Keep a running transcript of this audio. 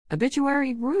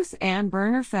Obituary: Ruth Ann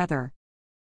Burner Feather.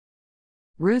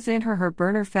 Ruth Ann her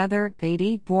Burner Feather,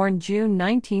 80, born June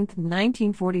 19,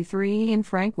 1943 in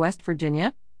Frank, West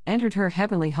Virginia, entered her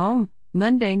heavenly home,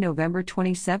 Monday, November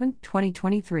 27,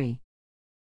 2023.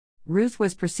 Ruth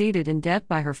was preceded in death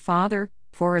by her father,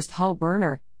 Forrest Hull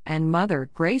Burner, and mother,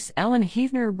 Grace Ellen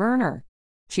Heavner Burner.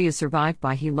 She is survived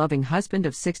by her loving husband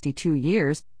of 62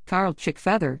 years, Carl Chick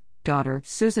Feather, daughter,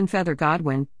 Susan Feather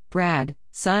Godwin, Brad,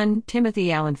 son,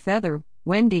 Timothy Allen Feather,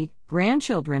 Wendy,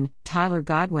 grandchildren, Tyler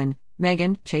Godwin,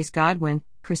 Megan, Chase Godwin,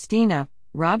 Christina,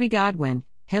 Robbie Godwin,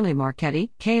 Haley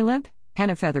Marchetti, Caleb,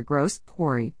 Hannah Feather Gross,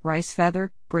 Corey, Bryce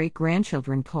Feather,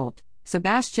 great-grandchildren Colt,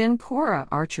 Sebastian, Cora,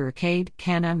 Archer, Cade,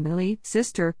 Canna, Millie,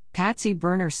 sister, Patsy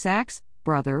Burner Sachs,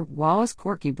 brother, Wallace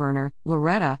Corky Burner,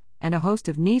 Loretta, and a host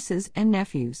of nieces and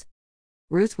nephews.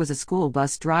 Ruth was a school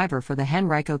bus driver for the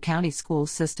Henrico County School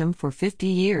System for 50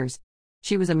 years.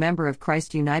 She was a member of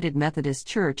Christ United Methodist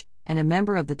Church and a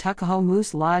member of the Tuckahoe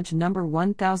Moose Lodge No.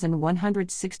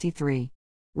 1163.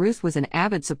 Ruth was an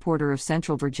avid supporter of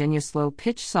Central Virginia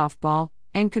slow-pitch softball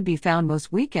and could be found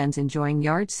most weekends enjoying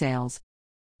yard sales.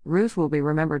 Ruth will be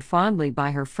remembered fondly by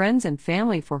her friends and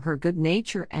family for her good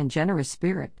nature and generous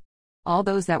spirit. All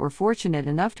those that were fortunate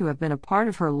enough to have been a part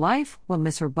of her life will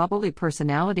miss her bubbly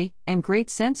personality and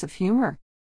great sense of humor.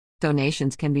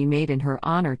 Donations can be made in her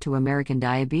honor to American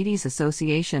Diabetes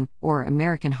Association or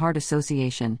American Heart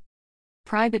Association.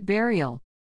 Private burial.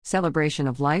 Celebration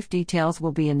of life details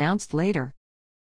will be announced later.